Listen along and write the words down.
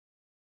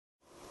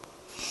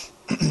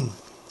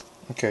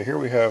Okay, here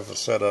we have a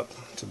setup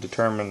to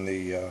determine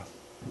the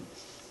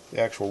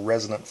actual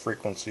resonant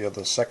frequency of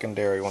the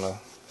secondary on a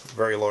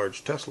very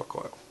large Tesla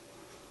coil.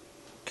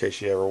 In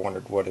case you ever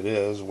wondered what it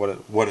is,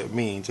 what it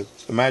means.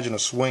 Imagine a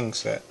swing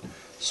set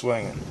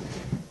swinging.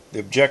 The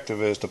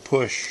objective is to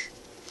push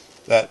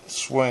that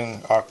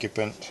swing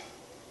occupant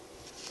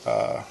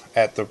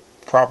at the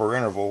proper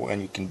interval,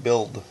 and you can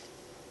build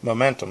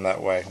momentum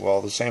that way.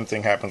 Well, the same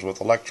thing happens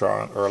with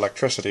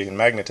electricity and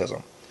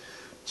magnetism.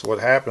 So what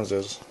happens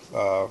is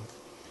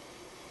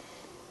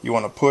you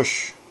want to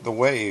push the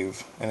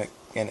wave, and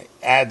it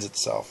adds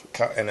itself,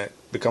 and it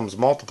becomes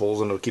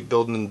multiples, and it'll keep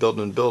building and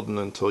building and building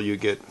until you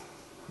get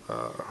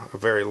a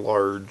very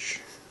large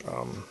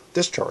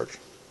discharge.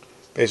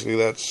 Basically,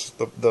 that's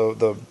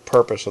the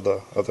purpose of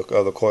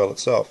the coil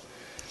itself.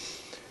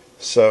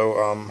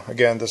 So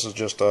again, this is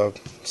just a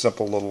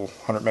simple little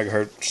 100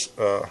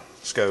 megahertz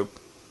scope,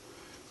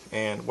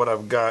 and what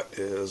I've got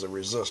is a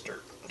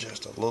resistor.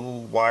 Just a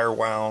little wire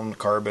wound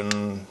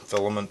carbon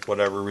filament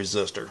whatever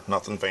resistor,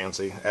 nothing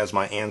fancy, as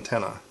my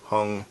antenna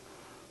hung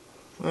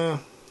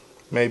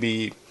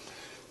maybe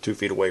 2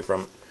 feet away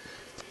from it.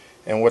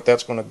 And what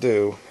that's going to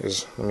do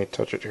is, let me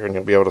touch it here and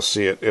you'll be able to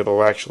see it.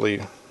 It'll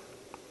actually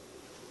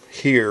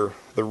hear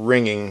the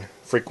ringing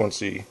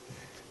frequency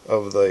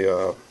of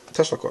the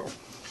Tesla coil.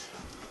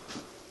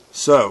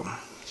 So,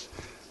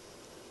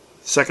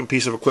 second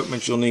piece of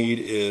equipment you'll need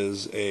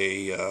is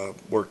a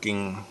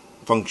working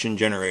function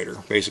generator,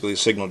 basically a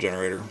signal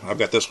generator. I've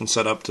got this one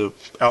set up to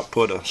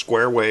output a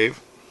square wave,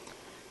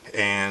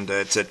 and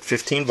it's at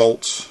 15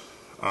 volts,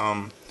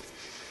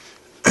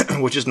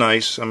 which is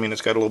nice. I mean,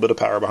 it's got a little bit of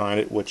power behind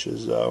it, which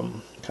is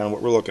kind of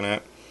what we're looking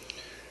at.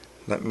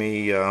 Let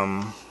me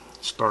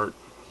start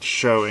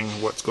showing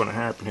what's going to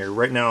happen here.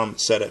 Right now I'm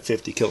set at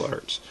 50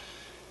 kilohertz,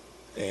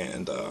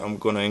 and I'm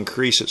going to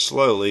increase it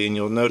slowly, and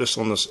you'll notice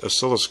on this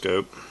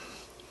oscilloscope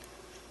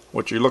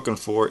what you're looking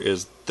for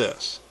is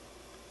this.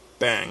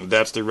 Bang,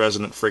 that's the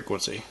resonant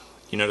frequency.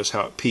 You notice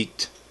how it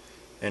peaked,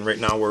 and right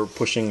now we're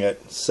pushing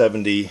at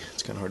 70,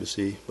 it's kind of hard to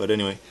see, but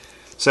anyway,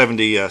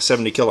 70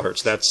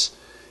 kilohertz. That's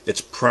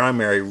its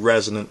primary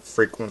resonant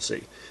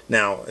frequency.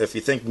 Now, if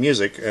you think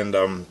music, and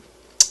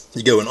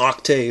you go an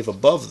octave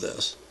above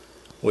this,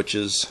 which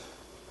is,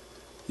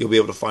 you'll be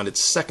able to find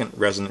its second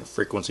resonant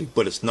frequency,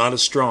 but it's not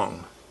as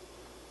strong.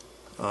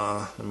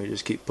 Let me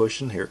just keep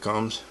pushing, here it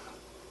comes.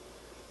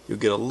 You'll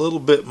get a little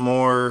bit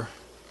more,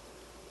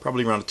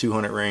 probably around the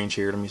 200 range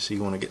here. Let me see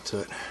when I get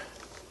to it.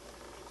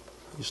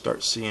 You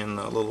start seeing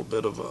a little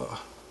bit of a,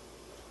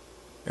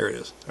 there it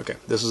is. Okay,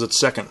 this is its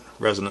second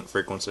resonant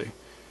frequency.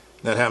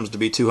 That happens to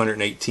be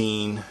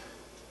 218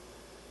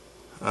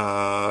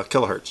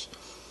 kilohertz.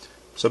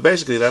 So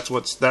basically that's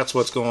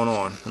what's going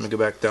on. Let me go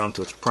back down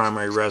to its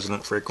primary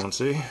resonant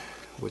frequency,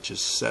 which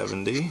is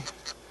 70,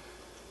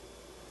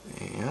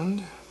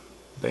 and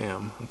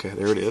bam, okay,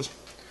 there it is.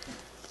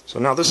 So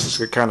now this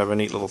is kind of a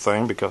neat little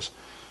thing, because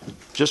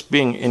just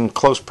being in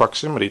close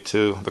proximity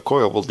to the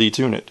coil will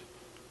detune it.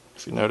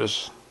 If you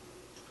notice,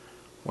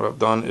 what I've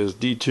done is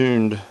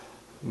detuned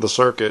the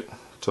circuit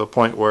to a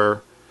point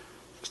where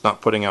it's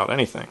not putting out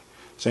anything.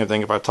 Same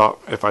thing if I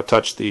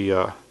touch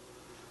the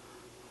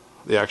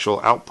actual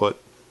output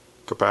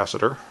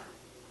capacitor,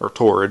 or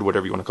torrid,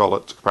 whatever you want to call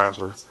it,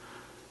 capacitor,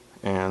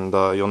 and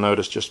you'll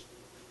notice just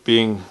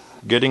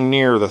getting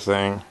near the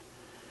thing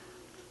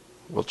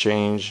will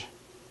change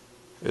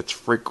its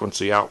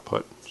frequency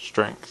output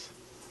strength.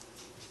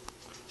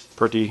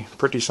 Pretty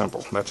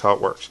simple. That's how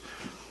it works.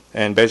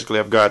 And basically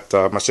I've got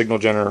my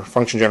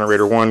function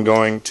generator 1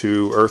 going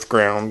to earth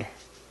ground.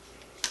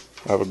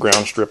 I have a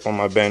ground strip on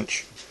my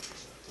bench,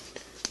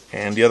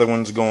 and the other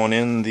one's going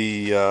in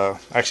the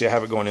actually I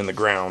have it going in the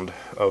ground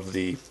of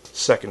the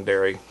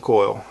secondary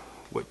coil,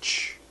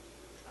 which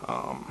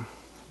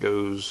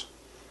goes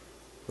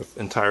with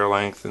entire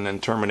length and then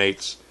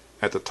terminates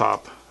at the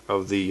top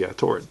of the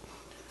torrid.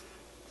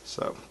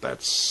 So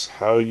that's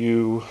how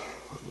you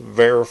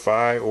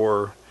verify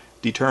or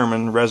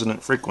determine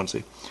resonant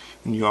frequency.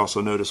 And you also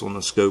notice on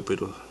the scope,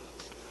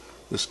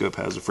 this scope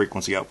has a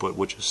frequency output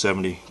which is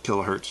 70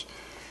 kilohertz,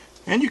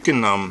 and you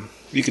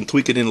can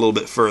tweak it in a little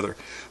bit further.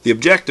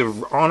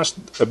 The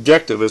honest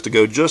objective is to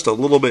go just a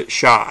little bit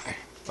shy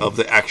of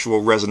the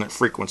actual resonant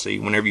frequency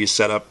whenever you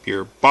set up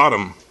your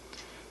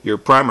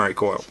primary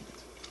coil,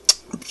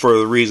 for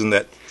the reason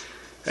that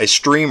a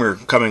streamer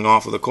coming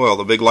off of the coil,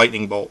 the big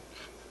lightning bolt,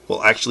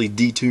 will actually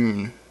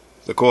detune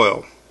the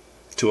coil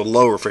to a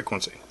lower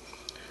frequency.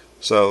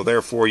 So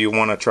therefore you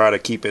want to try to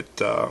keep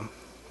it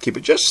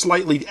just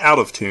slightly out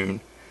of tune,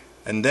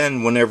 and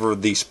then whenever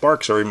the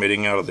sparks are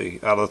emitting out of the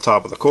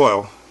top of the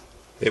coil,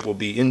 it will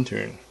be in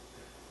tune.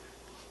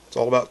 It's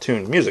all about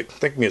tune. Music.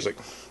 Think music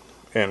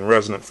and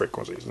resonant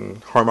frequencies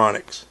and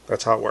harmonics.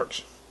 That's how it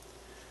works.